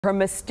Her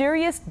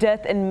mysterious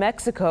death in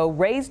Mexico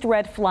raised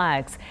red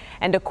flags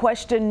and a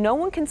question no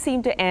one can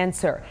seem to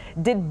answer.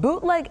 Did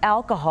bootleg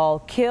alcohol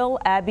kill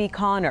Abby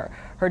Connor?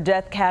 Her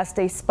death cast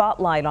a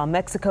spotlight on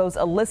Mexico's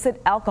illicit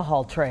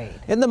alcohol trade.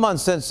 In the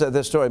months since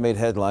this story made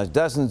headlines,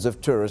 dozens of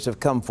tourists have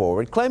come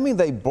forward claiming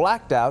they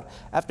blacked out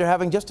after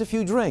having just a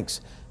few drinks.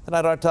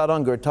 Tonight, our Todd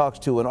Unger talks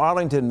to an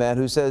Arlington man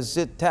who says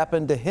it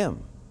happened to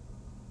him.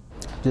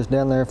 Just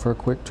down there for a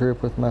quick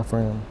trip with my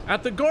friend.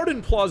 At the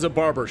Garden Plaza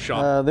barber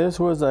shop, this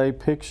was a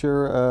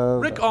picture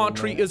of... Rick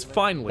Autry is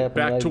finally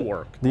back to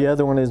work. The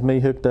other one is me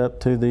hooked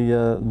up to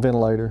the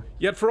ventilator.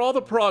 Yet for all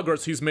the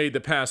progress he's made the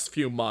past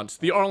few months,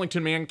 the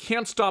Arlington man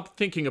can't stop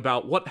thinking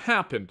about what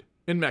happened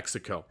in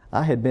Mexico.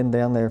 I had been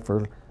down there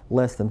for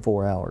less than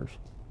 4 hours,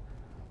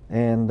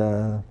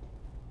 and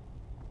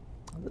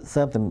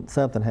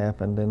something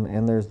happened,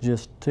 and there's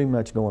just too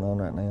much going on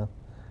right now.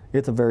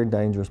 It's a very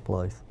dangerous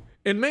place.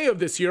 In May of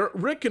this year,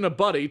 Rick and a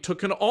buddy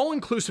took an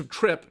all-inclusive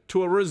trip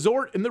to a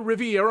resort in the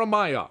Riviera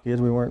Maya. We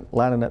weren't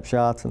lining up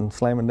shots and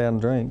slamming down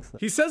drinks.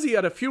 He says he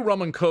had a few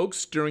rum and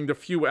cokes during the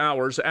few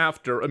hours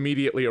after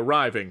immediately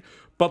arriving.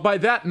 But by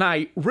that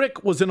night,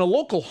 Rick was in a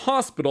local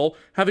hospital,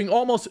 having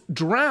almost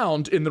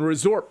drowned in the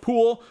resort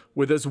pool,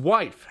 with his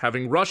wife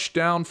having rushed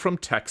down from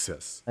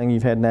Texas. And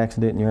you've had an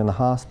accident and you're in the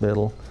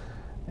hospital,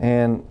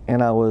 and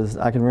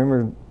I can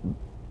remember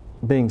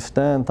being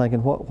stunned,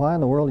 thinking, why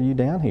in the world are you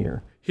down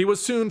here? He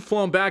was soon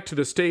flown back to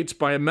the States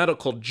by a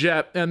medical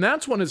jet, and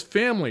that's when his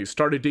family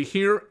started to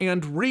hear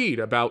and read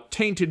about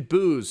tainted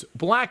booze,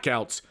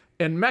 blackouts,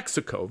 and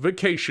Mexico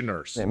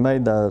vacationers. It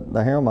made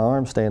the hair on my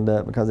arm stand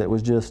up because it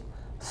was just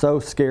so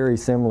scary,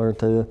 similar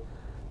to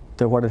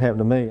what had happened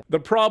to me. The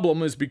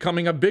problem is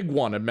becoming a big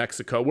one in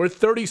Mexico, where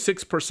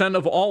 36%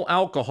 of all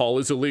alcohol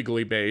is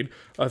illegally made.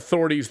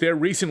 Authorities there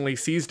recently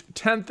seized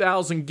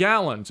 10,000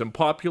 gallons in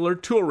popular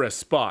tourist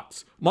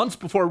spots. Months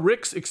before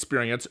Rick's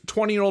experience,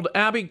 20-year-old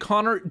Abby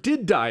Connor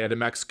did die at a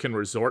Mexican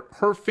resort,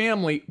 her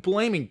family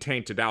blaming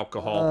tainted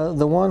alcohol.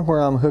 The one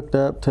where I'm hooked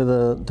up to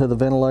the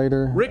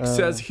ventilator. Rick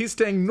says he's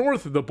staying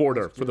north of the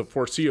border for the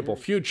foreseeable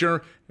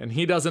future, and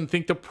he doesn't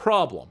think the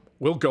problem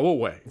will go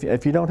away.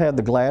 If you don't have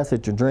the glass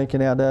that you're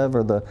drinking out of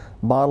or the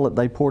bottle that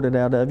they poured it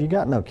out of, you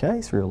got no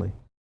case, really.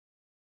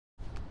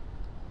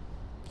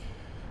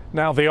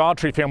 Now, the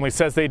Autry family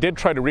says they did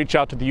try to reach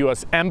out to the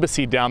U.S.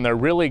 Embassy down there,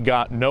 really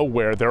got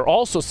nowhere. They're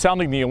also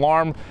sounding the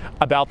alarm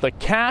about the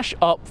cash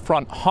up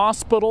front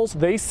hospitals.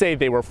 They say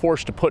they were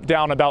forced to put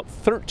down about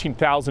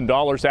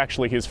 $13,000,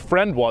 actually his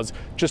friend was,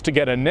 just to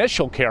get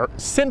initial care.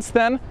 Since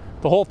then,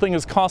 the whole thing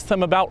has cost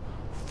them about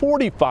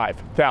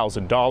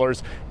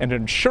 $45,000, and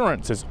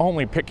insurance is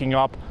only picking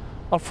up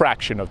a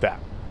fraction of that.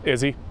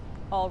 Izzy?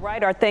 All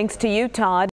right, our thanks to you, Todd.